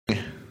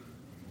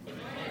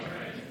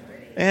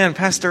And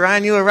Pastor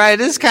Ryan, you were right.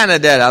 It is kind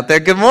of dead out there.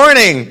 Good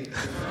morning.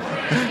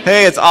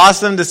 Hey, it's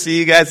awesome to see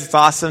you guys. It's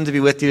awesome to be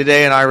with you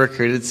today in our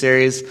Recruited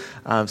series.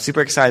 Super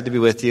excited to be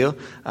with you.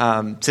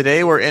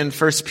 Today we're in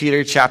 1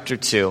 Peter chapter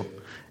 2.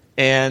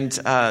 And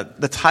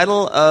the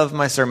title of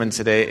my sermon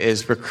today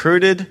is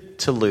Recruited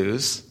to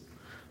Lose.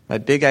 My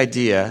big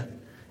idea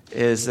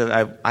is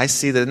that I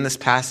see that in this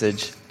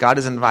passage, God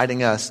is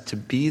inviting us to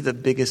be the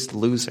biggest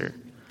loser.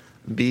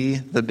 Be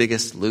the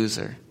biggest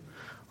loser.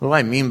 What do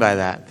I mean by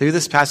that? Through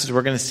this passage,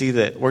 we're going to see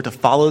that we're to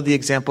follow the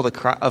example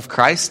of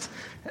Christ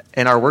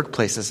in our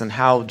workplaces and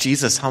how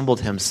Jesus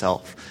humbled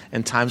himself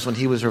in times when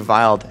he was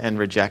reviled and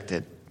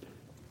rejected.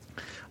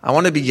 I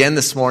want to begin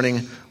this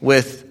morning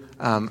with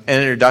an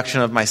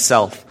introduction of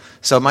myself.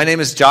 So my name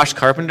is Josh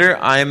Carpenter.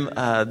 I'm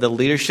the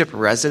leadership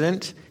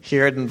resident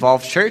here at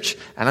Involved Church,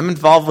 and I'm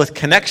involved with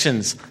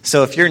connections.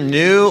 So if you're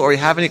new or you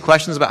have any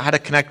questions about how to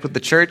connect with the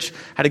church,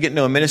 how to get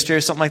into a ministry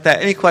or something like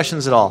that, any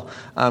questions at all,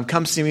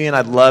 come see me and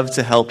I'd love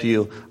to help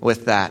you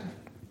with that.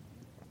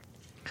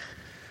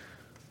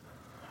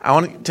 I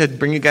want to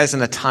bring you guys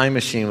in a time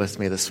machine with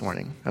me this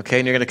morning, okay?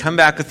 And you're going to come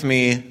back with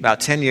me about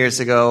 10 years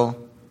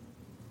ago,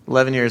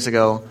 11 years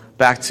ago,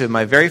 back to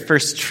my very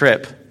first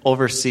trip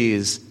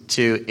overseas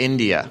to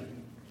India.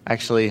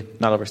 Actually,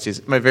 not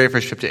overseas, my very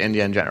first trip to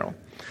India in general.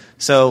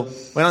 So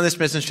went on this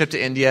business trip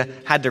to India,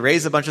 had to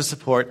raise a bunch of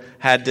support,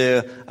 had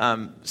to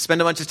spend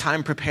a bunch of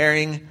time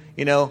preparing.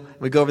 We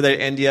go over there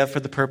to India for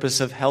the purpose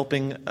of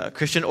helping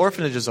Christian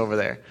orphanages over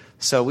there.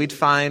 So we'd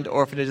find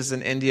orphanages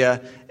in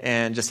India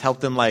and just help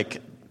them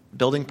like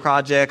building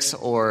projects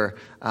or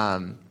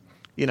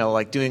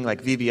like doing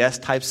like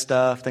VBS type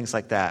stuff, things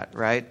like that,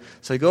 right?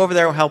 So we go over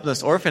there and help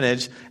this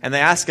orphanage, and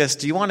they ask us,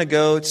 do you want to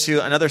go to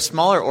another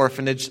smaller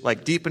orphanage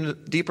like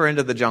deeper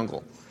into the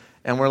jungle?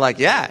 And we're like,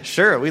 yeah,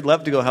 sure, we'd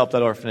love to go help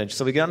that orphanage.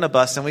 So we get on the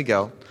bus and we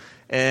go.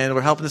 And we're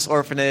helping this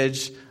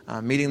orphanage,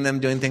 meeting them,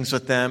 doing things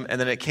with them.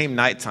 And then it came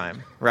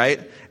nighttime, right?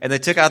 And they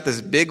took out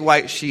this big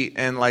white sheet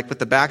and like with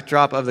the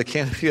backdrop of the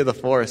canopy of the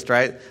forest,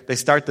 right? They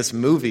start this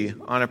movie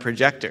on a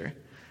projector.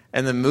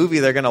 And the movie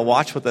they're going to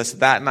watch with us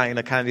that night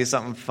to kind of do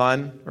something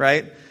fun,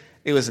 right?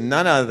 It was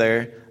none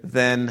other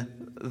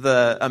than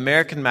the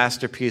American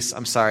masterpiece,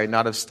 I'm sorry,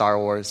 not of Star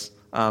Wars,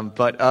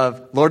 but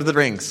of Lord of the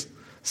Rings.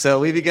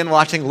 So we begin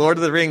watching Lord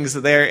of the Rings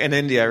there in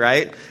India,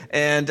 right?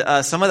 And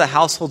some of the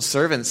household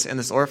servants in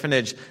this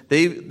orphanage,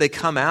 they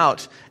come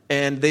out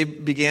and they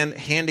began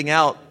handing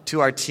out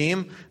to our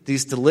team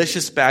these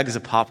delicious bags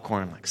of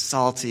popcorn, like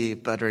salty,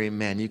 buttery,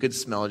 man, you could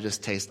smell it,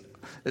 just taste.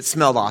 It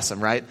smelled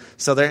awesome, right?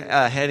 So they're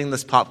handing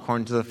this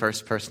popcorn to the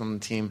first person on the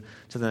team,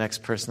 to the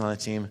next person on the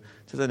team,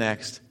 to the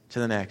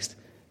next,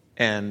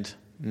 and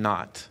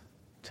not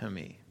to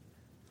me.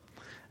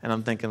 And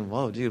I'm thinking,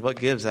 whoa, dude, what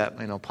gives that,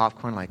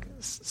 popcorn,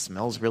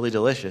 smells really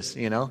delicious,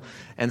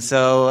 And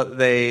so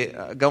they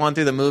go on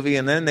through the movie,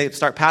 and then they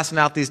start passing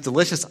out these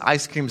delicious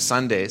ice cream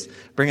sundaes,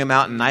 bring them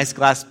out in nice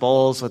glass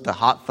bowls with the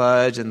hot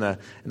fudge and the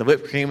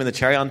whipped cream and the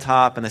cherry on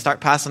top, and they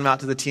start passing them out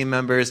to the team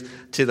members,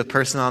 to the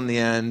person on the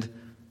end,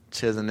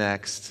 to the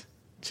next,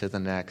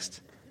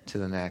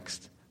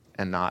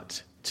 and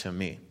not to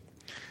me.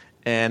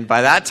 And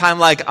by that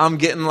time, I'm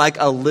getting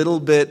a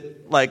little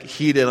bit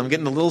heated. I'm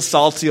getting a little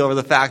salty over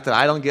the fact that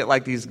I don't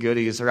get these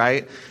goodies,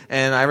 right?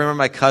 And I remember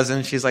my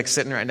cousin, she's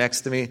sitting right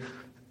next to me,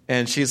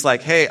 and she's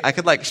like, hey, I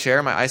could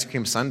share my ice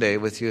cream sundae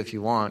with you if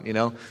you want,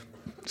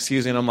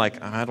 Excuse me, and I'm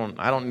like, I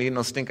don't need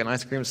no stinking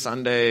ice cream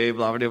sundae,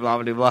 blah, blah,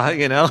 blah, blah, blah,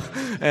 And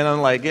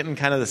I'm getting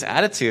kind of this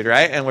attitude,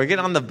 right? And we're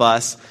getting on the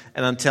bus,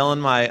 and I'm telling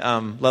my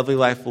lovely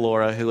wife,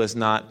 Laura, who was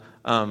not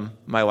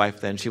my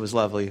wife then. She was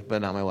lovely,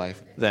 but not my wife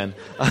then.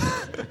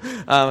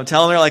 I'm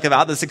telling her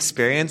about this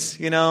experience,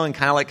 and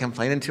kind of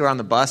complaining to her on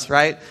the bus,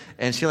 right?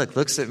 And she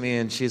looks at me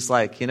and she's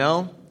like,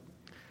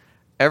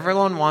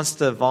 everyone wants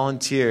to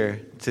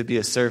volunteer to be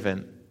a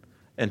servant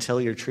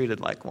until you're treated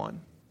like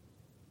one.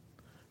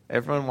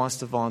 Everyone wants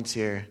to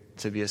volunteer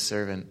to be a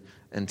servant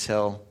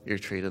until you're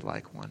treated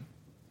like one.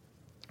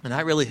 And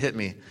that really hit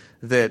me,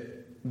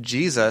 that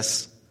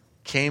Jesus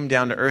came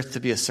down to earth to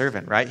be a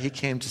servant, right? He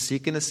came to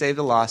seek and to save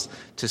the lost,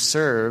 to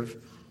serve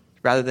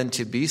rather than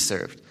to be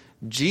served.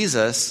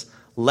 Jesus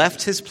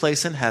left his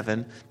place in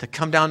heaven to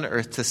come down to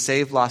earth to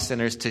save lost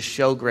sinners, to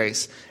show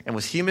grace. And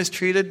was he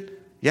mistreated?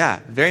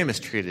 Yeah, very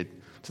mistreated,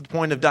 to the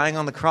point of dying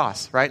on the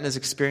cross, right? In his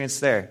experience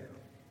there.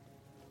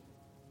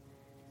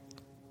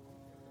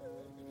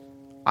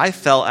 I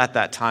felt at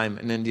that time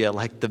in India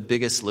like the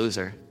biggest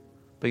loser.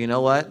 But you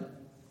know what?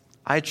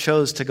 I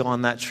chose to go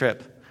on that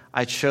trip.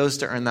 I chose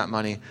to earn that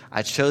money.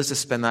 I chose to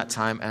spend that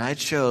time. And I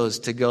chose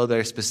to go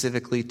there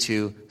specifically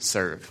to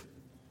serve.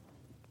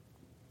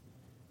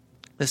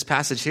 This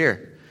passage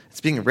here,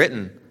 it's being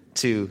written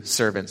to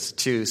servants,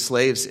 to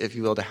slaves, if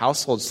you will, to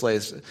household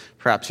slaves,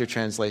 perhaps your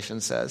translation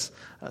says.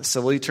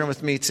 So will you turn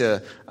with me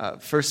to 1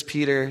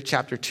 Peter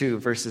chapter 2,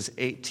 verses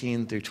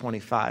 18 through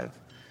 25.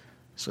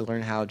 So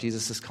learn how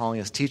Jesus is calling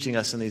us, teaching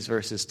us in these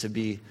verses to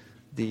be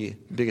the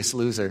biggest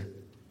loser.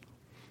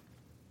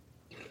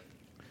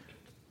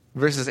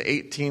 Verses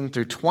 18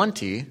 through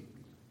 20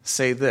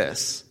 say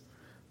this: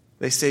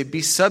 They say,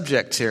 be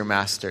subject to your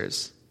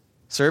masters.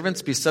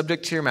 Servants, be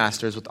subject to your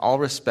masters with all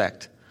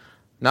respect,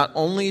 not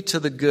only to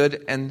the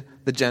good and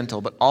the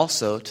gentle, but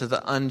also to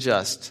the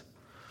unjust.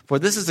 For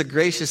this is a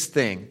gracious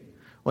thing.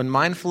 When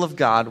mindful of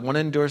God, one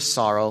endures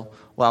sorrow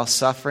while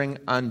suffering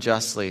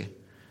unjustly.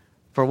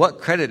 For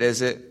what credit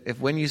is it if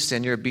when you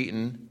sin you're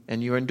beaten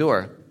and you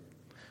endure?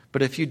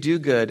 But if you do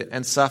good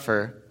and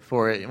suffer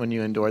for it when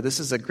you endure, this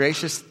is a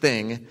gracious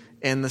thing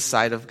in the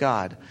sight of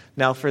God.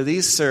 Now, for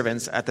these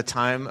servants at the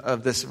time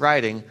of this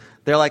writing,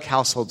 they're like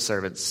household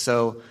servants.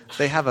 So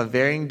they have a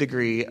varying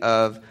degree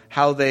of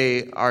how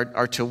they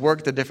are to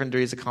work, the different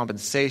degrees of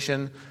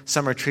compensation.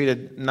 Some are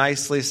treated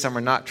nicely, some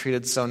are not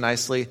treated so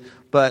nicely.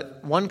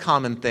 But one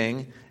common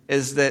thing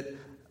is that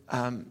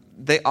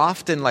they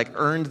often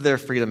earned their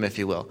freedom, if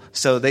you will.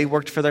 So they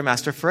worked for their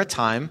master for a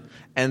time,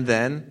 and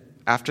then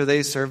after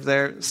they served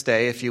their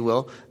stay, if you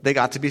will, they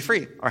got to be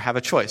free or have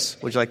a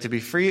choice. Would you like to be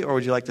free, or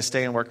would you like to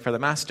stay and work for the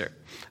master?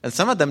 And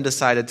some of them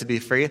decided to be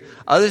free.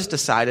 Others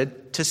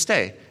decided to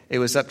stay. It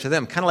was up to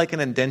them, kind of like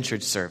an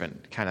indentured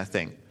servant kind of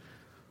thing.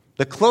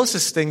 The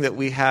closest thing that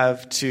we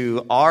have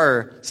to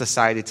our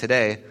society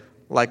today,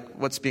 like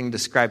what's being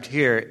described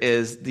here,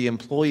 is the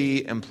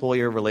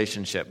employee-employer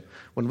relationship.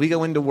 When we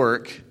go into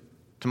work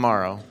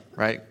tomorrow,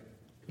 right?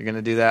 You're going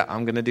to do that,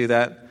 I'm going to do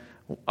that.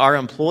 Our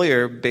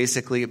employer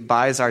basically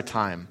buys our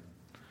time,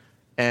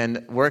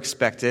 and we're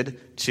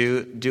expected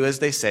to do as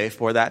they say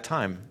for that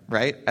time,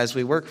 right? As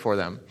we work for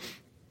them.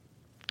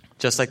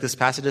 Just like this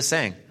passage is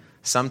saying,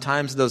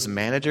 sometimes those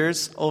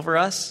managers over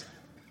us,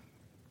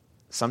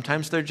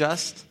 sometimes they're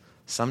just,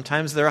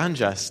 sometimes they're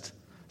unjust.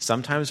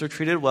 Sometimes we're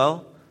treated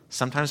well,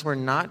 sometimes we're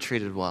not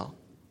treated well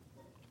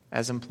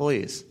as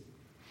employees.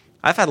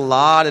 I've had a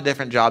lot of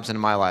different jobs in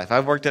my life.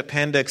 I've worked at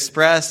Panda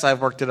Express.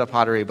 I've worked at a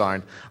Pottery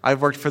Barn. I've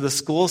worked for the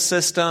school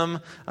system.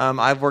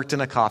 I've worked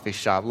in a coffee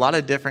shop. A lot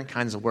of different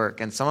kinds of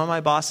work. And some of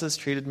my bosses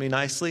treated me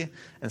nicely,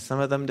 and some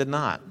of them did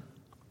not.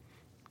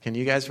 Can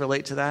you guys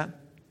relate to that?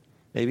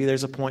 Maybe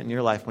there's a point in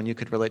your life when you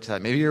could relate to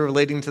that. Maybe you're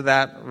relating to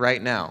that right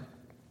now.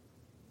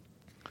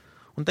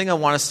 One thing I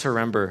want us to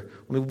remember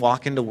when we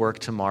walk into work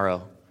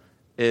tomorrow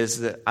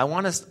is that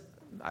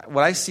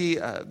what I see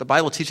the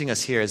Bible teaching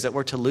us here is that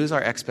we're to lose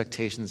our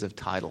expectations of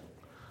title.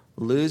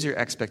 Lose your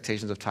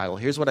expectations of title.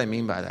 Here's what I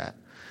mean by that.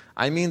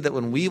 I mean that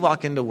when we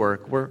walk into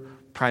work, we're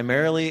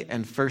primarily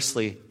and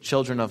firstly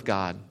children of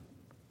God.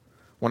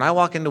 When I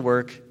walk into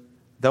work,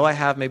 though I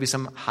have maybe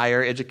some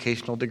higher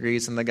educational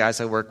degrees than the guys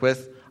I work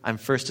with, I'm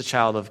first a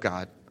child of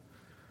God.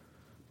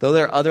 Though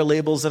there are other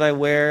labels that I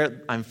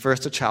wear, I'm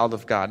first a child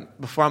of God.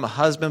 Before I'm a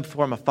husband,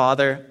 before I'm a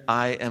father,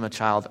 I am a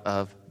child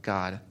of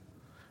God.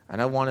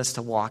 And I want us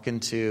to walk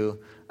into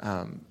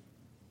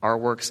our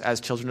works as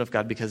children of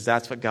God, because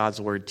that's what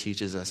God's word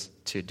teaches us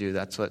to do.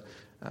 That's what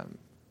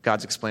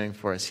God's explaining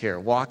for us here.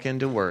 Walk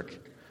into work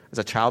as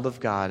a child of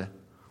God.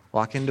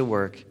 Walk into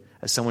work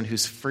as someone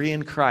who's free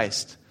in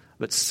Christ,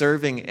 but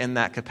serving in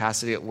that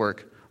capacity at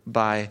work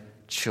by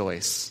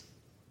choice.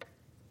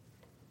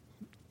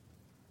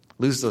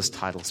 Lose those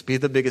titles. Be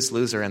the biggest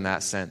loser in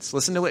that sense.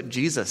 Listen to what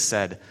Jesus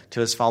said to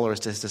his followers,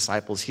 to his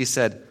disciples. He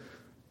said,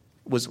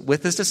 was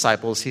with his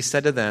disciples, he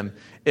said to them,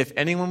 if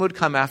anyone would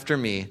come after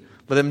me,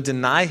 let him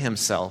deny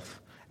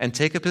himself and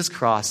take up his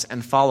cross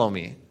and follow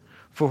me.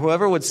 For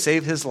whoever would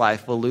save his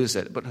life will lose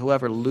it, but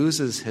whoever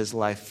loses his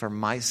life for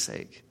my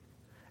sake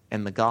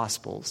and the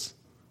gospel's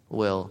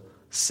will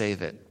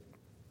save it.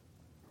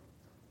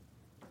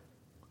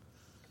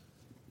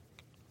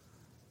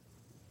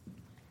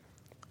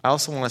 I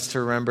also want us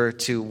to remember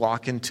to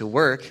walk into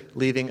work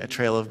leaving a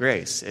trail of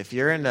grace. If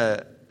you're in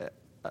a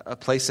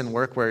place in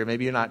work where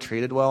maybe you're not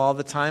treated well all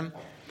the time,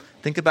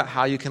 think about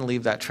how you can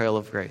leave that trail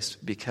of grace.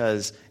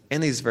 Because in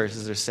these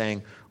verses they're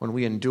saying when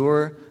we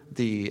endure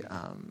the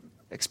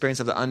experience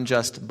of the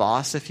unjust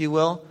boss, if you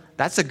will,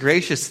 that's a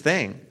gracious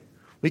thing.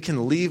 We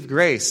can leave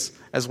grace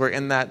as we're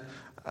in that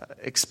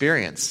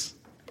experience.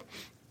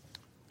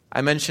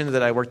 I mentioned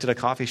that I worked at a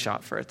coffee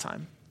shop for a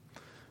time.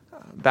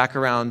 Back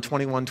around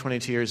 21,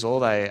 22 years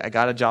old, I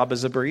got a job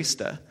as a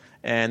barista.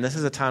 And this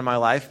is a time in my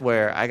life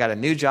where I got a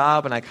new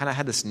job and I kind of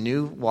had this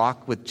new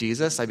walk with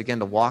Jesus. I began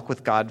to walk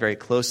with God very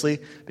closely,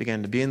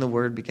 began to be in the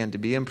Word, began to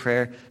be in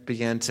prayer,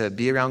 began to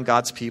be around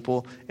God's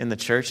people in the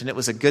church, and it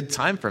was a good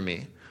time for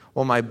me.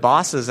 Well, my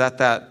bosses at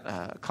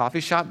that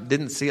coffee shop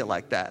didn't see it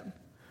like that.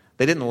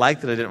 They didn't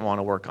like that I didn't want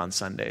to work on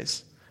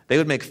Sundays. They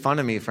would make fun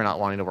of me for not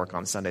wanting to work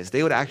on Sundays.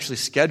 They would actually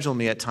schedule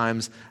me at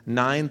times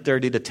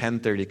 9:30 to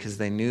 10:30 because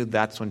they knew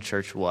that's when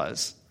church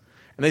was.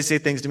 And they say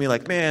things to me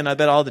like, man, I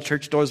bet all the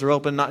church doors are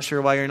open, not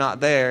sure why you're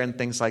not there, and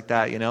things like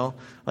that,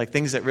 like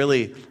things that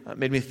really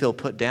made me feel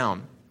put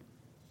down.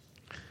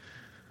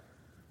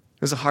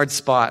 It was a hard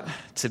spot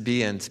to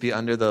be in, to be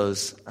under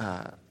those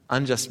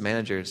unjust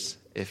managers,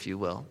 if you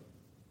will.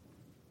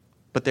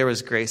 But there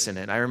was grace in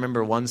it. I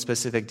remember one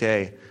specific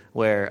day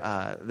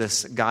where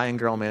this guy and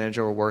girl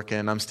manager were working,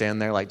 and I'm standing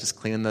there just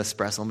cleaning the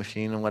espresso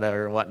machine and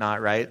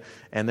whatnot, right?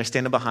 And they're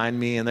standing behind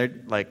me, and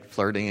they're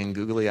flirting and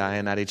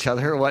googly-eyeing at each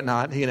other or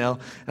whatnot, And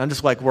I'm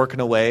just working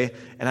away.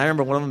 And I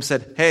remember one of them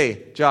said,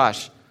 hey,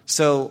 Josh,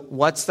 So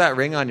what's that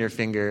ring on your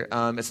finger?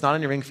 It's not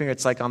on your ring finger.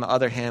 It's like on the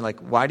other hand. Like,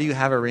 why do you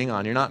have a ring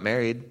on? You're not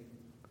married.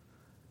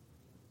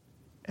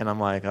 And I'm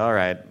like, all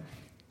right,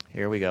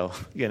 here we go,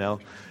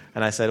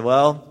 And I said,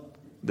 well,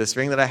 this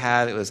ring that I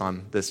had, it was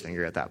on this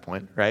finger at that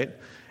point, right?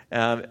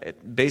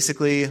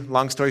 Basically,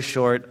 long story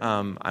short,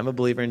 I'm a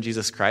believer in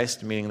Jesus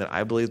Christ, meaning that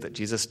I believe that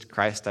Jesus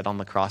Christ died on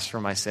the cross for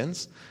my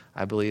sins.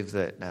 I believe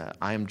that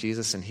I am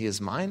Jesus and he is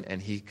mine, and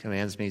he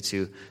commands me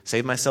to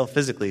save myself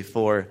physically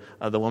for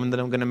the woman that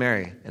I'm going to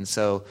marry. And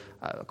so,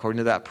 according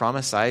to that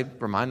promise, I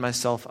remind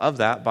myself of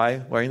that by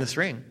wearing this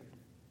ring.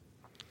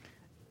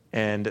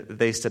 And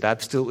they stood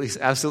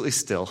absolutely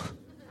still.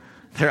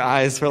 Their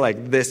eyes were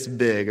like this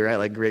big, right,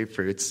 like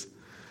grapefruits.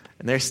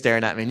 And they're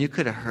staring at me, and you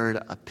could have heard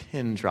a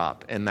pin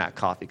drop in that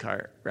coffee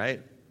cart,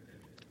 right?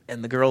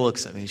 And the girl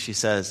looks at me, she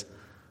says,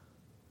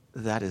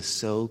 "That is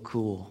so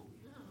cool."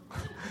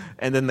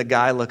 And then the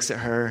guy looks at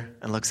her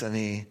and looks at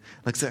me,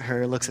 looks at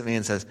her, looks at me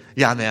and says,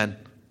 "Yeah, man,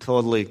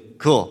 totally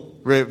cool.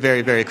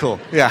 Very, very cool."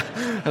 Yeah.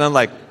 And I'm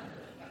like,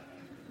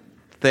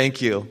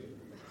 thank you.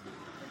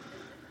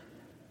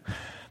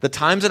 The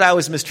times that I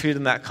was mistreated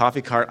in that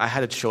coffee cart, I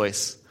had a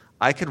choice.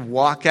 I could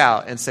walk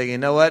out and say, you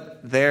know what?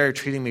 They're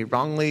treating me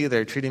wrongly.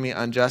 They're treating me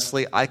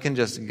unjustly. I can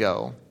just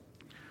go.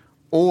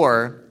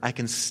 Or I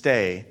can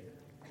stay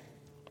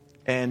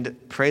and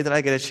pray that I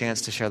get a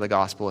chance to share the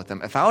gospel with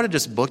them. If I would have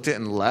just booked it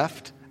and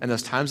left in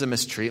those times of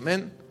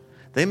mistreatment,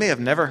 they may have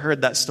never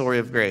heard that story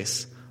of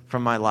grace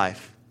from my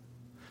life.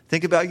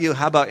 Think about you.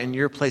 How about in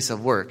your place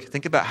of work?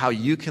 Think about how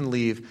you can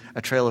leave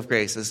a trail of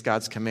grace as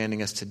God's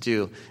commanding us to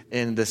do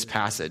in this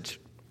passage.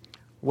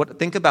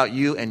 Think about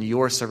you and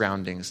your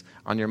surroundings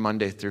on your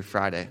Monday through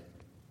Friday.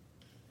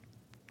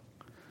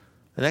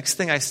 The next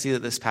thing I see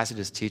that this passage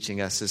is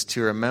teaching us is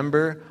to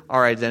remember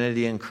our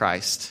identity in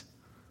Christ,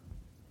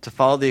 to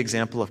follow the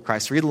example of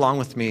Christ. Read along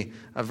with me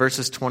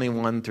verses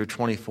 21 through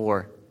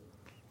 24.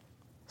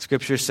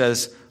 Scripture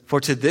says,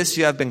 "For to this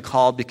you have been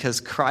called, because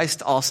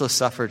Christ also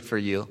suffered for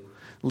you,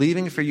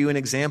 leaving for you an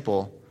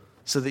example,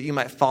 so that you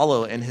might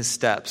follow in his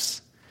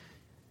steps.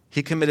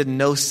 He committed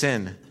no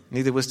sin,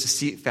 neither was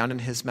deceit found in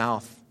his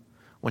mouth.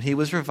 When he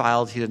was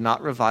reviled, he did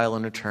not revile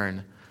in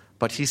return,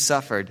 but he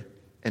suffered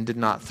and did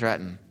not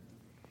threaten,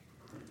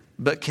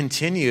 but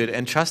continued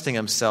entrusting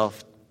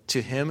himself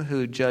to him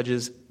who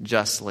judges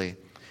justly.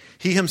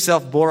 He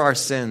himself bore our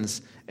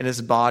sins in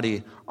his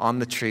body on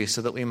the tree,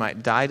 so that we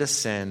might die to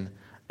sin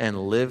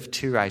and live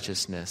to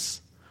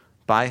righteousness.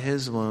 By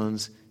his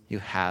wounds you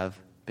have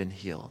been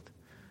healed."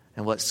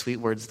 And what sweet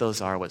words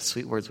those are, what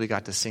sweet words we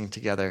got to sing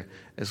together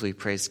as we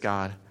praise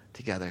God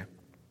together.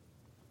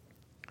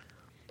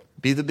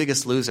 Be the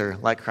biggest loser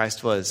like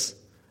Christ was,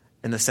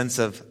 in the sense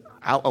of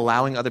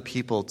allowing other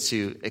people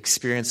to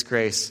experience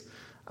grace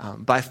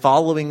by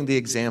following the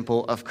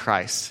example of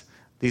Christ.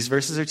 These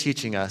verses are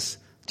teaching us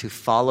to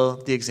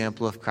follow the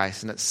example of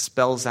Christ, and it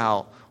spells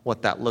out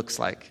what that looks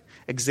like.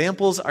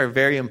 Examples are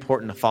very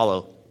important to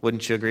follow,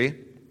 wouldn't you agree?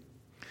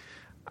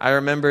 I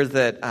remember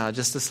that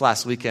just this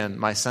last weekend,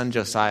 my son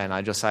Josiah and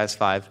I, Josiah's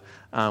 5,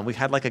 we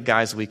had like a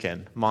guy's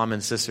weekend. Mom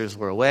and sisters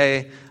were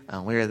away.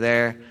 We were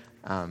there,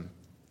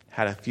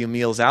 had a few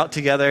meals out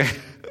together,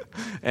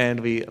 and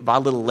we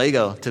bought a little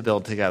Lego to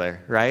build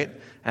together, right?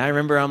 And I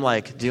remember I'm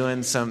like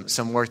doing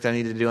some work that I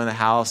need to do in the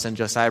house, and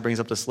Josiah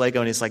brings up this Lego,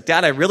 and he's like,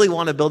 "Dad, I really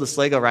want to build this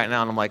Lego right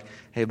now." And I'm like,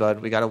 "Hey,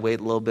 bud, we got to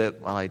wait a little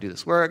bit while I do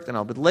this work, then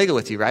I'll build Lego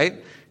with you,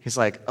 right?" He's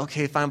like,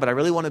 "Okay, fine, but I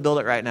really want to build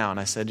it right now." And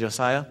I said,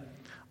 "Josiah,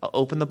 I'll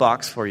open the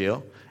box for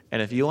you,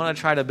 and if you want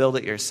to try to build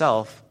it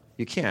yourself,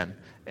 you can.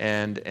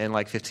 And in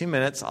like 15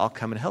 minutes, I'll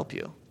come and help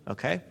you,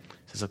 okay?"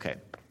 He says, "Okay."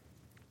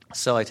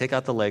 So I take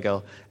out the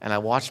Lego, and I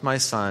watch my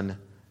son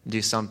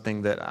do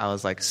something that I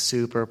was like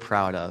super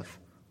proud of,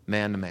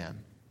 man to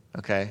man,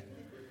 okay?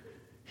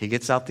 He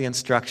gets out the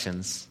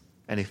instructions,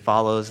 and he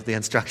follows the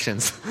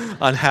instructions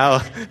on how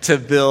to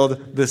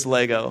build this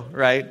Lego,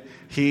 right?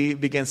 He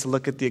begins to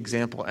look at the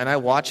example, and I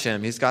watch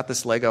him. He's got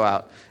this Lego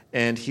out,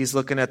 and he's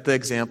looking at the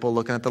example,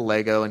 looking at the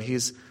Lego, and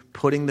he's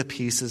putting the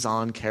pieces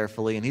on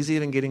carefully, and he's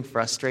even getting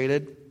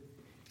frustrated.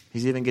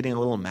 He's even getting a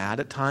little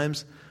mad at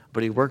times,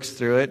 but he works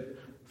through it,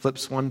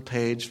 flips one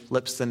page,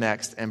 flips the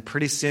next, and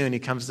pretty soon he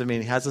comes to me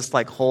and he has this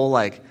like whole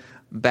like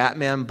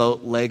Batman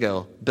boat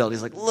Lego built.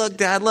 He's like, "Look,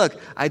 Dad, look,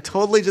 I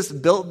totally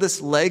just built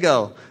this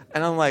Lego."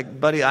 And I'm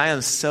like, "Buddy, I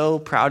am so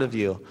proud of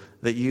you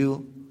that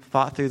you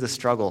fought through the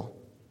struggle,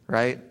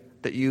 right?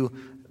 That you,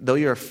 though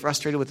you're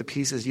frustrated with the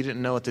pieces you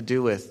didn't know what to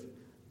do with,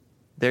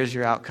 there's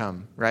your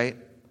outcome, right?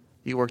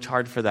 You worked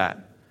hard for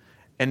that."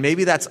 And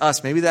maybe that's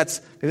us. Maybe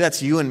that's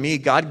you and me.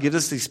 God gives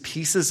us these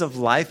pieces of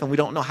life, and we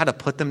don't know how to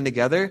put them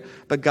together.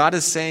 But God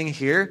is saying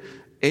here,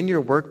 in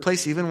your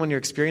workplace, even when you're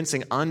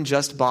experiencing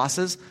unjust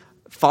bosses,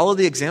 follow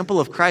the example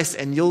of Christ,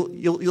 and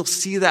you'll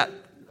see that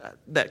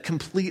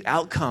complete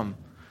outcome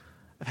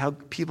of how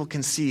people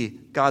can see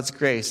God's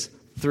grace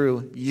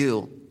through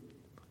you.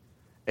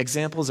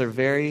 Examples are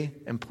very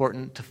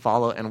important to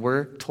follow, and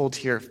we're told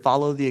here,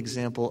 follow the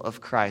example of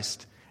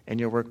Christ in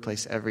your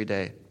workplace every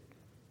day.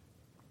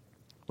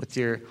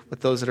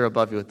 With those that are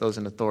above you, with those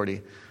in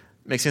authority.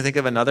 Makes me think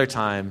of another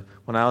time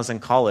when I was in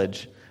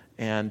college,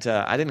 and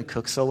I didn't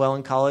cook so well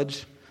in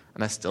college,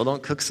 and I still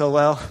don't cook so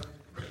well.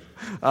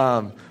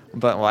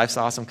 But my wife's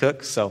an awesome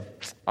cook, so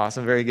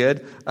awesome, very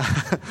good.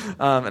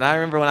 And I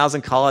remember when I was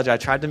in college, I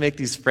tried to make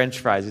these French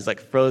fries, these like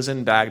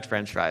frozen bagged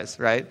French fries,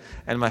 right?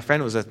 And my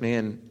friend was with me,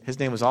 and his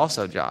name was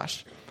also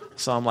Josh.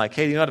 So I'm like,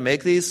 hey, do you know how to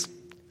make these?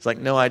 He's like,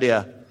 no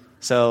idea.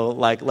 So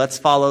like, let's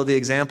follow the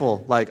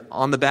example. Like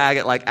on the bag,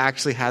 it like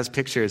actually has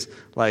pictures,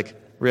 like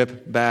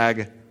rip,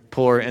 bag,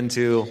 pour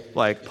into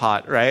like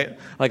pot, right?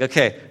 Like,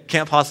 okay,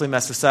 can't possibly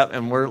mess this up,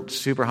 and we're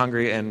super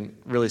hungry and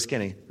really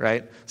skinny,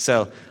 right?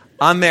 So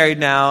I'm married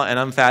now, and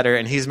I'm fatter,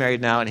 and he's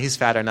married now, and he's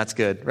fatter, and that's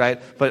good,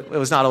 right? But it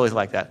was not always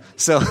like that.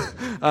 So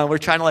we're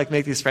trying to like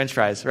make these French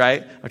fries,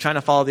 right? We're trying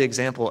to follow the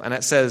example, and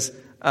it says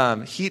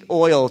heat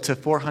oil to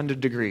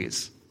 400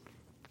 degrees.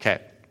 Okay.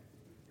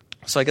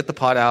 So I get the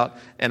pot out,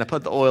 and I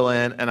put the oil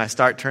in, and I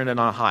start turning it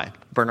on high,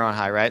 burner on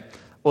high, right?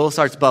 Oil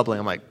starts bubbling.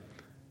 I'm like,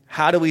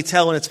 how do we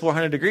tell when it's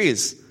 400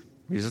 degrees?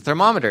 Use a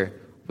thermometer.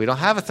 We don't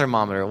have a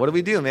thermometer. What do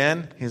we do,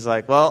 man? He's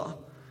like,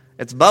 well,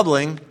 it's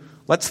bubbling.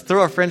 Let's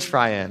throw a French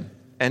fry in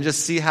and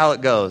just see how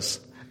it goes.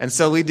 And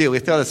so we do. We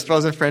throw this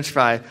frozen French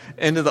fry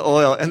into the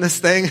oil, and this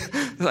thing,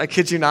 I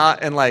kid you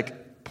not, in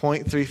like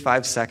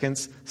 0.35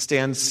 seconds,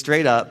 stands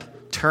straight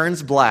up,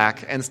 turns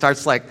black, and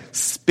starts like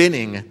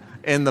spinning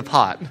in the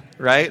pot,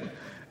 right?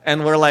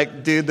 And we're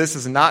like, dude, this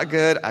is not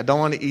good. I don't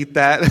want to eat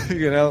that,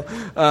 you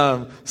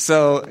know?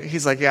 So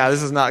he's like, yeah,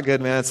 this is not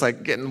good, man. It's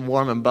like getting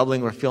warm and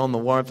bubbling. We're feeling the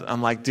warmth.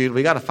 I'm like, dude,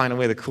 we got to find a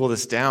way to cool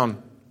this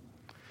down.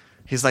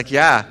 He's like,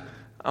 yeah.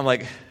 I'm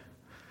like,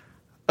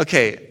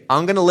 okay,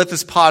 I'm going to lift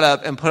this pot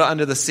up and put it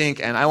under the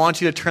sink, and I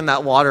want you to turn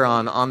that water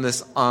on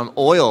this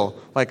oil,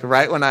 like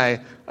right when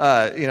I,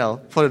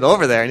 put it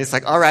over there. And he's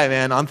like, all right,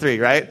 man, on 3,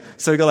 right?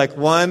 So we go like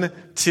 1,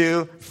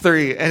 2,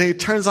 3. And he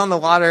turns on the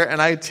water,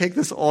 and I take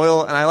this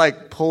oil, and I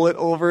like pull it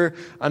over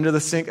under the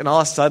sink, and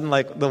all of a sudden,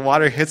 like the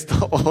water hits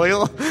the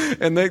oil,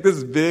 and like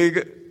this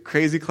big,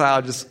 crazy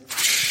cloud just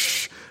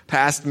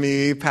past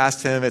me,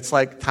 past him. It's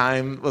like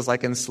time was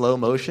like in slow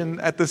motion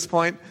at this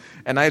point.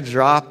 And I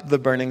drop the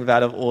burning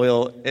vat of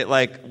oil. It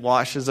like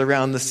washes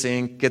around the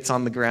sink, gets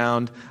on the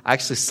ground. I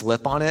actually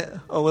slip on it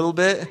a little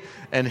bit.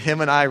 And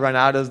him and I run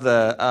out of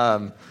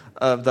the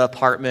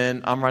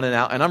apartment. I'm running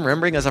out. And I'm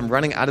remembering as I'm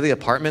running out of the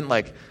apartment,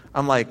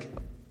 I'm like,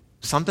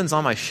 something's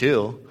on my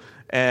shoe.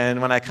 And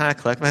when I kind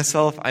of collect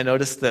myself, I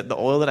noticed that the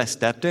oil that I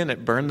stepped in,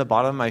 it burned the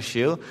bottom of my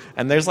shoe.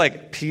 And there's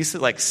like pieces,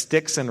 like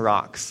sticks and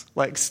rocks,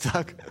 like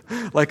stuck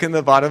like in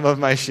the bottom of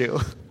my shoe.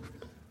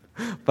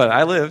 But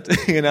I lived,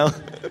 and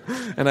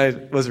I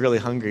was really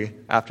hungry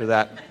after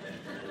that.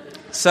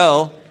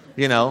 So,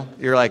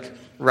 you're like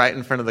right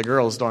in front of the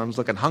girls' dorms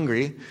looking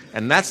hungry,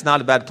 and that's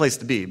not a bad place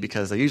to be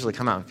because they usually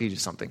come out and feed you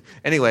something.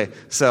 Anyway,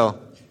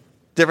 so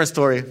different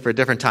story for a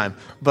different time.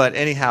 But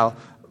anyhow,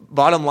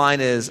 bottom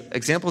line is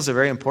examples are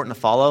very important to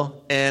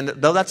follow, and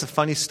though that's a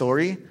funny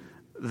story,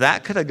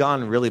 that could have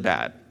gone really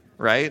bad,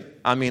 right?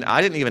 I mean,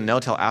 I didn't even know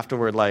till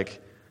afterward,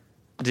 like,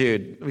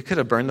 dude, we could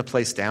have burned the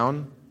place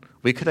down.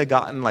 We could have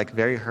gotten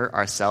very hurt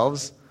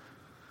ourselves.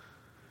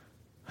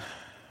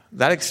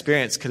 That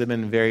experience could have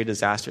been very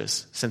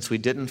disastrous since we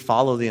didn't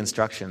follow the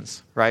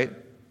instructions, right?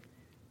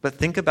 But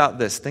think about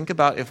this. Think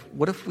about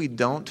what if we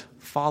don't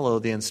follow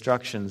the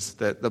instructions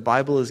that the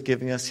Bible is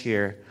giving us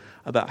here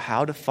about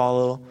how to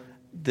follow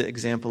the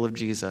example of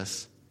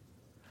Jesus?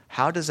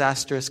 How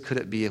disastrous could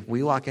it be if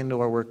we walk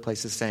into our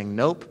workplaces saying,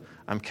 nope,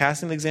 I'm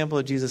casting the example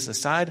of Jesus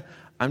aside.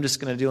 I'm just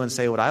going to do and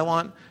say what I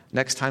want.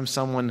 Next time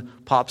someone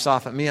pops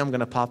off at me, I'm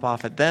going to pop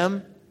off at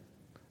them.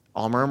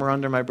 I'll murmur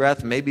under my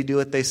breath, maybe do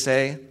what they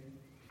say.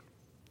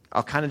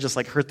 I'll kind of just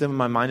hurt them in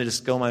my mind and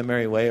just go my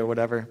merry way or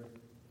whatever.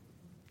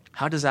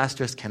 How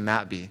disastrous can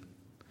that be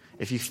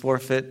if you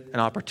forfeit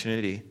an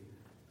opportunity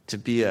to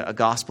be a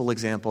gospel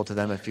example to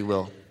them, if you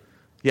will?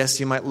 Yes,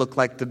 you might look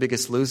like the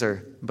biggest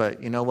loser,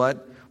 but you know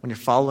what? When you're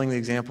following the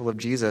example of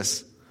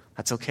Jesus,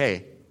 that's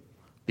okay,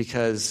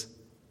 because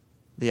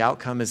the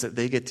outcome is that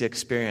they get to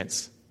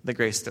experience the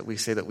grace that we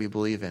say that we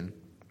believe in.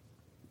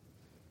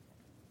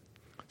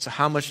 So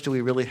how much do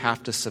we really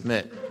have to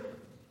submit?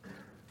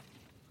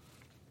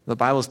 The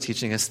Bible's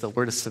teaching us that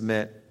we're to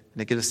submit,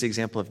 and it gives us the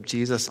example of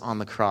Jesus on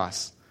the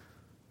cross.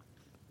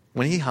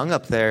 When he hung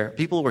up there,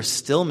 people were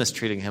still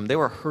mistreating him. They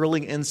were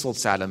hurling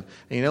insults at him.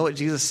 And you know what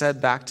Jesus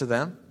said back to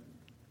them?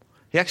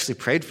 He actually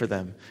prayed for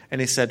them. And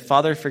he said,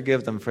 Father,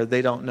 forgive them, for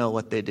they don't know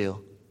what they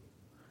do.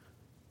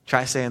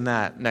 Try saying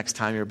that next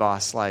time your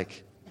boss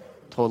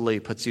totally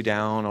puts you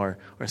down or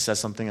says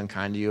something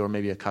unkind to you, or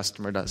maybe a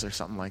customer does or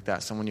something like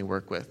that, someone you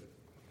work with.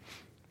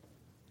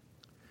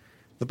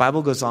 The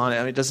Bible goes on.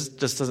 It just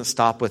doesn't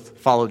stop with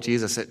follow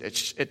Jesus.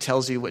 It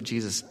tells you what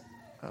Jesus,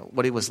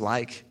 what he was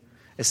like.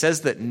 It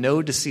says that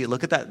no deceit,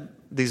 look at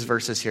these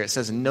verses here. It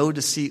says no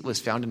deceit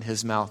was found in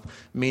his mouth,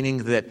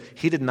 meaning that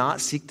he did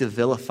not seek to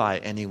vilify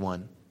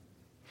anyone.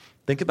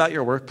 Think about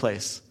your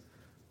workplace.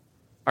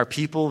 Are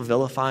people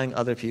vilifying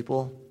other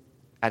people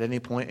at any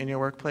point in your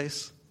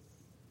workplace?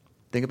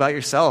 Think about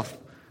yourself.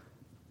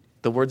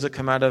 The words that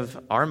come out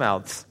of our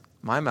mouths,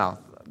 my mouth,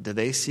 did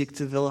they seek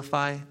to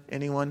vilify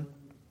anyone?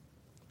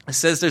 It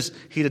says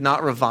he did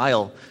not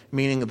revile,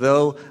 meaning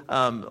though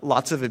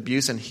lots of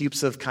abuse and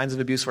heaps of kinds of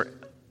abuse were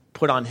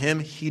put on him,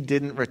 he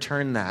didn't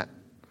return that.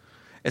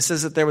 It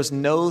says that there was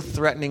no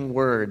threatening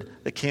word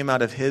that came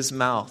out of his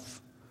mouth.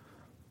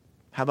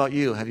 How about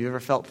you? Have you ever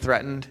felt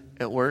threatened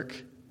at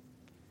work?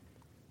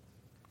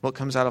 What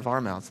comes out of our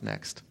mouths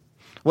next?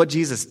 What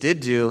Jesus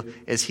did do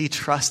is he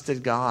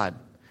trusted God.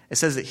 It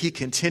says that he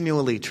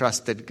continually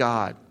trusted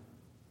God,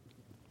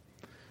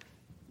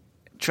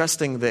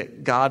 trusting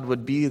that God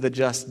would be the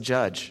just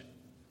judge.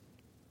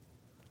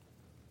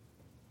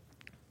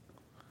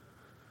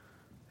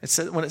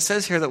 When it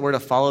says here that we're to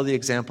follow the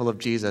example of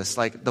Jesus,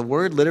 like the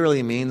word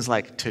literally means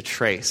like to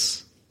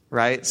trace,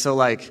 right? So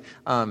like,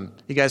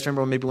 you guys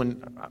remember maybe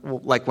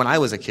when I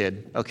was a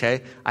kid,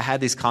 okay? I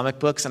had these comic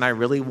books and I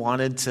really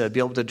wanted to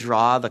be able to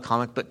draw the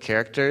comic book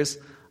characters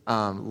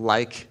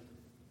like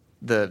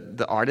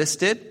the artist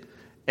did.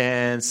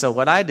 And so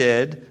what I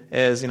did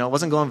is, it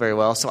wasn't going very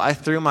well. So I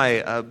threw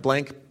my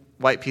blank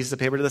white piece of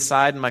paper to the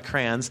side and my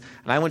crayons,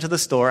 and I went to the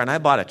store and I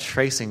bought a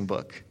tracing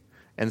book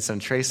and some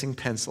tracing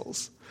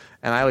pencils.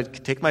 And I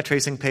would take my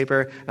tracing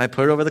paper and I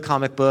put it over the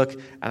comic book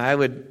and I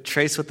would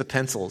trace with the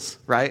pencils,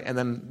 right? And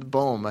then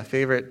boom, my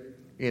favorite,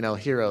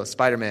 hero,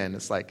 Spider-Man,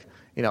 is like,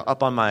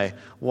 up on my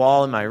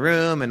wall in my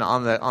room and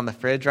on the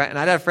fridge, right? And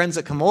I'd have friends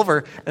that come over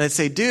and they'd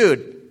say,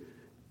 "Dude,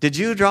 did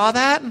you draw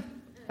that?"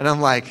 And I'm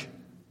like,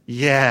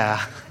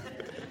 "Yeah."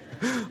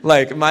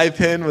 Like my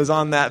pen was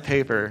on that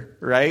paper,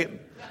 right?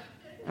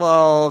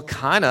 Well,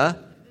 kind of.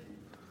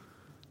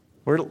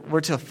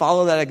 We're to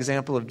follow that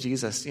example of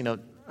Jesus.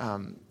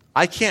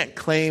 I can't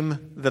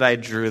claim that I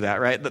drew that,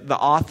 right? The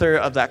author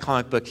of that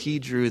comic book, he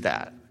drew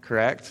that,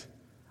 correct?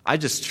 I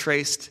just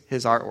traced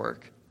his artwork.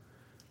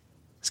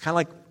 It's kind of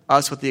like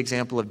us with the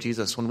example of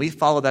Jesus. When we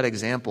follow that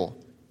example,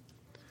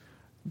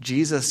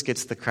 Jesus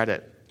gets the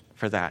credit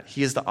for that.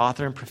 He is the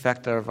author and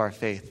perfecter of our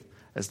faith,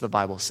 as the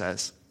Bible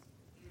says.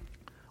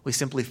 We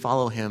simply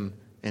follow him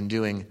in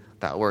doing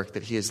that work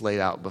that he has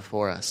laid out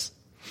before us.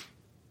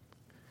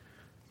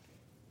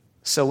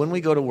 So when we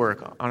go to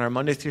work on our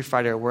Monday through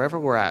Friday or wherever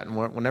we're at and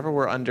whenever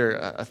we're under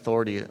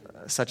authority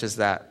such as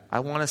that, I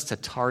want us to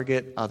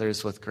target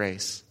others with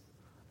grace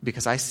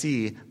because I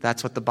see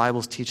that's what the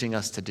Bible's teaching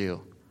us to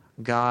do.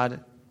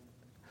 God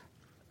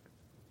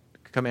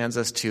commands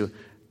us to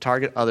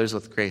target others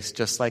with grace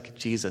just like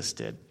Jesus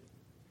did.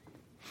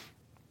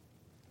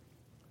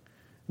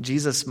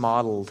 Jesus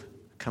modeled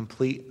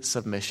complete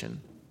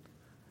submission.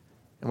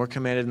 And we're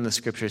commanded in the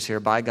scriptures here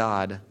by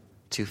God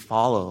to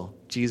follow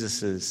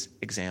Jesus'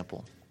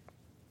 example.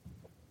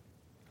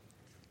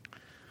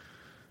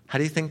 How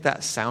do you think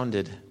that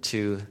sounded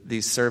to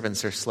these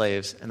servants or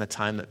slaves in the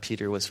time that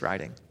Peter was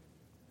writing?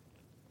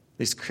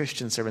 These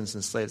Christian servants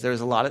and slaves, there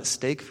was a lot at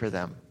stake for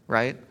them,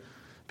 right?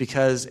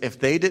 Because if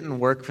they didn't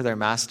work for their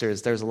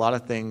masters, there's a lot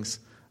of things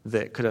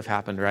that could have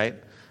happened, right?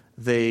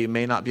 They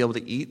may not be able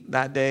to eat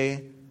that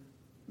day.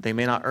 They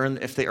may not earn,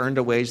 if they earned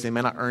a wage, they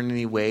may not earn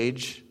any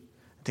wage.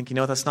 I think,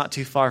 that's not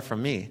too far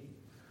from me.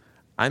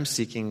 I'm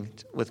seeking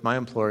with my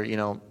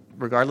employer,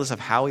 regardless of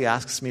how he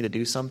asks me to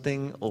do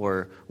something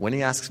or when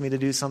he asks me to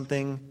do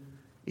something,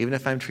 even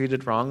if I'm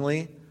treated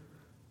wrongly,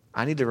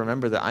 I need to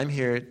remember that I'm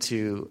here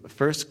to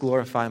first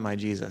glorify my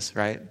Jesus,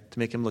 right? To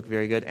make him look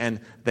very good,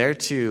 and there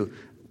to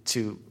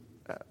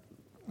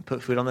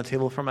put food on the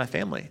table for my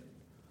family.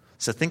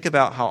 So think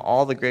about how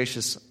all the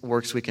gracious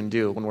works we can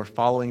do when we're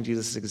following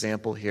Jesus'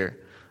 example here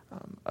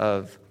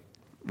of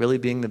really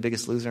being the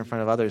biggest loser in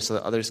front of others so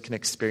that others can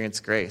experience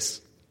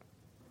grace.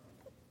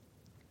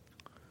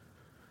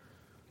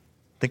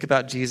 Think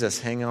about Jesus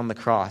hanging on the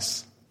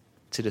cross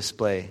to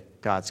display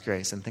God's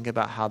grace, and think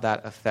about how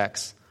that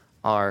affects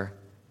our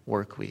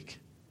work week.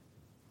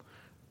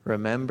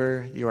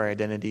 Remember your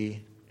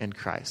identity in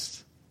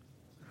Christ.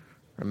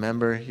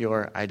 Remember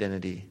your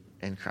identity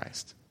in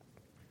Christ.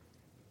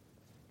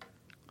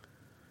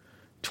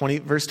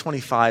 Verse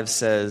 25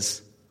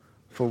 says,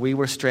 "For we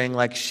were straying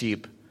like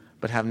sheep,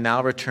 but have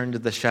now returned to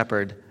the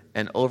shepherd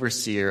and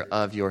overseer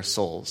of your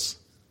souls."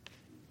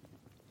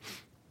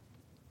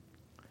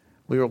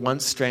 We were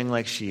once straying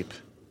like sheep,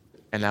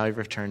 and now we've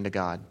returned to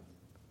God.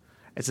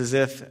 It's as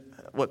if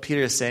what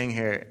Peter is saying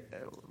here,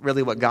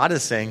 really what God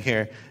is saying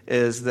here,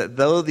 is that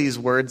though these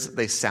words,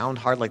 they sound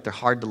hard, like they're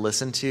hard to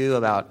listen to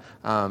about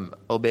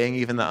obeying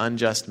even the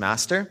unjust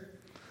master,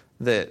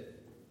 that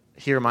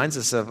he reminds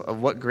us of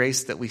what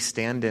grace that we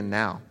stand in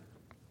now.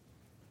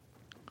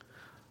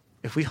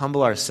 If we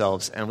humble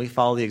ourselves and we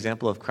follow the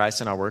example of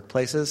Christ in our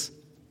workplaces,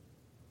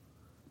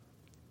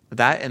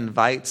 that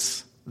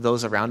invites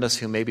those around us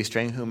who may be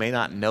straying, who may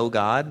not know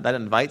God, that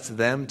invites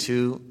them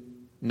to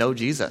know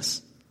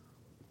Jesus,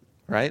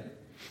 right?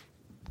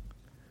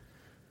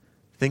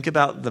 Think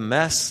about the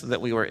mess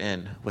that we were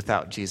in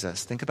without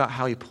Jesus. Think about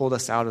how he pulled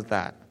us out of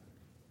that.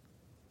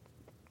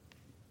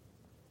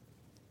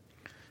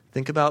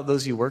 Think about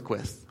those you work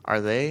with.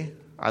 Are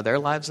their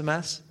lives a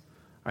mess?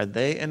 Are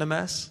they in a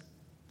mess?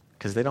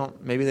 Because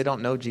maybe they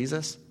don't know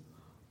Jesus.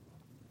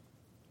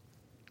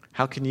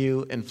 How can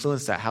you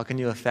influence that? How can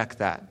you affect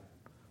that?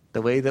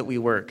 The way that we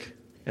work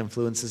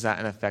influences that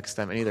and affects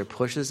them and either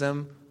pushes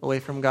them away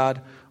from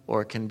God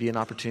or can be an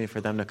opportunity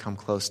for them to come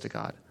close to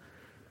God.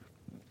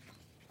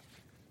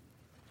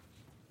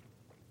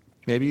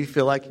 Maybe you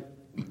feel like,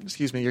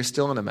 you're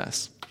still in a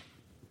mess.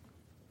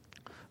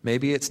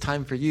 Maybe it's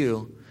time for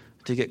you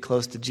to get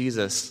close to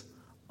Jesus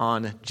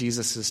on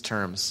Jesus'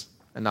 terms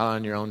and not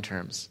on your own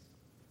terms.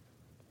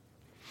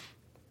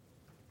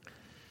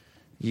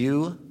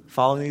 You,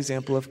 following the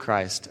example of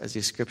Christ, as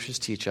the scriptures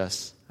teach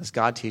us, as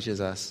God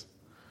teaches us,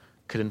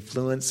 could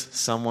influence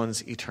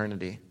someone's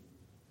eternity.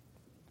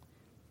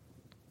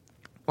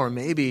 Or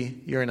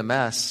maybe you're in a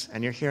mess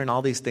and you're hearing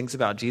all these things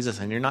about Jesus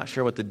and you're not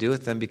sure what to do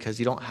with them because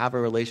you don't have a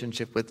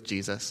relationship with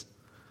Jesus.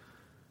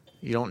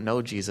 You don't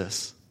know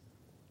Jesus.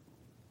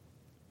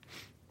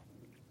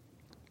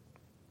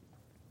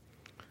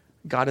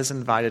 God has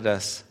invited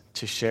us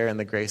to share in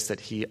the grace that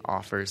he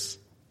offers.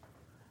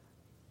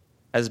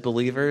 As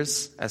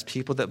believers, as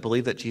people that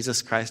believe that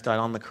Jesus Christ died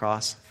on the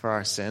cross for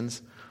our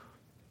sins,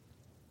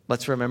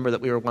 let's remember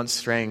that we were once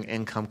straying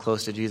and come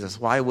close to Jesus.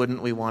 Why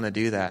wouldn't we want to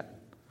do that?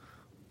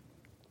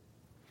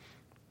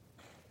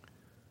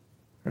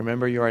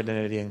 Remember your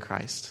identity in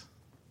Christ.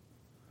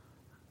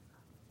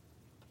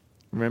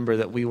 Remember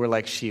that we were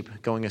like sheep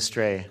going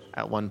astray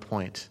at one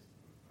point.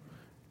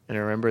 And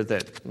remember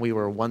that we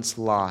were once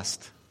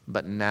lost,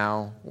 but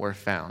now we're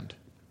found.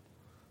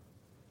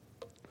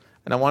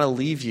 And I want to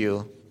leave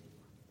you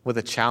with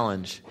a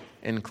challenge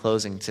in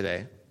closing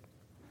today.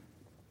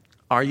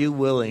 Are you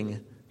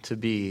willing to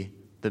be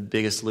the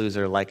biggest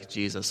loser like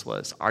Jesus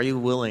was? Are you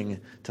willing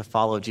to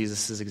follow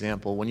Jesus'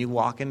 example? When you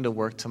walk into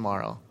work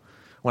tomorrow,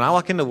 when I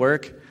walk into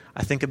work,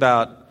 I think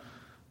about,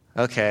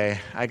 okay,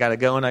 I got to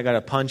go and I got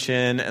to punch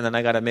in, and then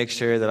I got to make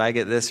sure that I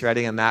get this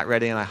ready and that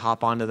ready, and I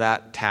hop onto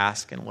that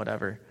task and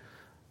whatever.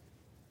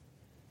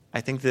 I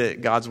think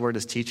that God's word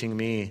is teaching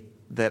me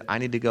that I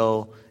need to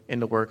go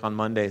into work on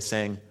Monday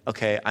saying,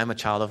 okay, I'm a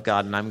child of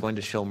God and I'm going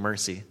to show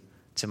mercy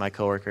to my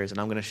coworkers and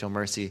I'm going to show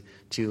mercy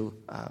to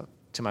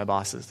my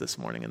bosses this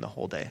morning and the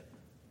whole day.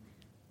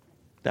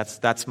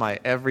 That's my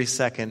every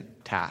second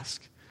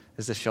task,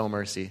 is to show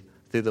mercy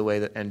through the way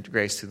that, and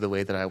grace through the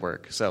way that I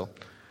work. So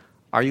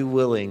are you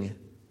willing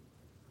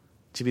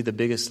to be the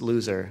biggest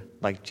loser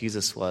like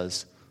Jesus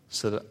was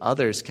so that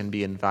others can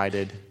be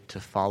invited to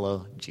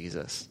follow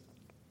Jesus?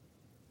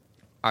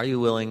 Are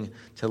you willing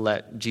to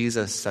let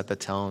Jesus set the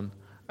tone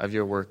of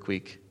your work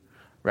week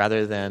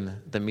rather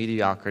than the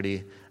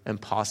mediocrity and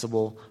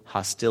possible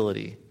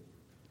hostility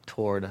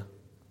toward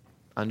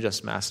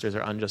unjust masters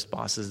or unjust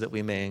bosses that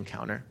we may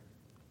encounter?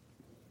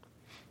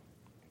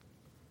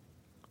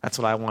 That's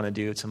what I want to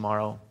do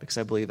tomorrow, because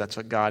I believe that's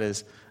what God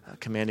is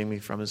commanding me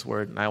from his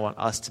word, and I want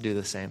us to do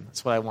the same.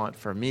 That's what I want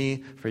for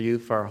me, for you,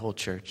 for our whole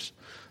church.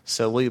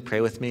 So will you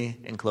pray with me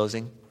in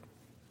closing?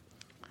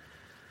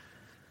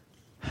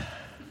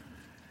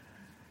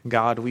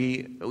 God,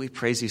 we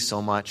praise you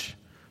so much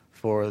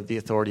for the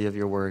authority of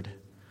your word,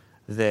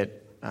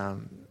 that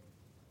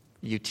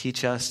you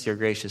teach us your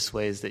gracious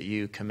ways, that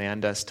you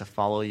command us to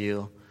follow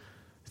you.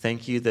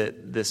 Thank you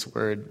that this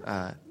word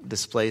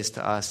displays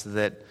to us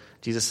that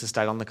Jesus has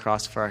died on the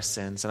cross for our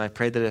sins. And I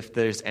pray that if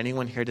there's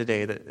anyone here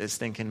today that is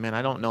thinking, man,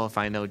 I don't know if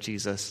I know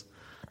Jesus.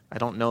 I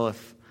don't know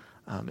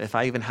if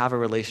I even have a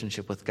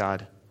relationship with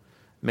God.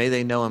 May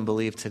they know and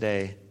believe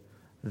today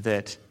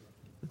that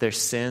their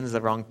sins,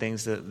 the wrong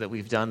things that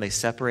we've done, they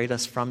separate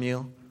us from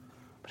you.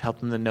 But help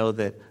them to know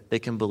that they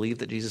can believe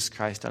that Jesus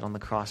Christ died on the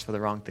cross for the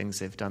wrong things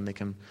they've done. They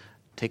can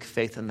take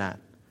faith in that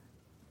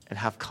and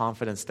have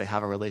confidence they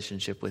have a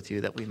relationship with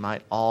you, that we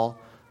might all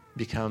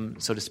become,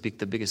 so to speak,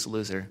 the biggest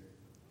loser,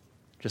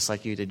 just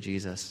like you did,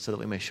 Jesus, so that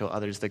we may show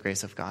others the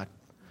grace of God.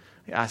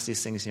 We ask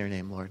these things in your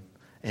name, Lord.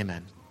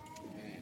 Amen.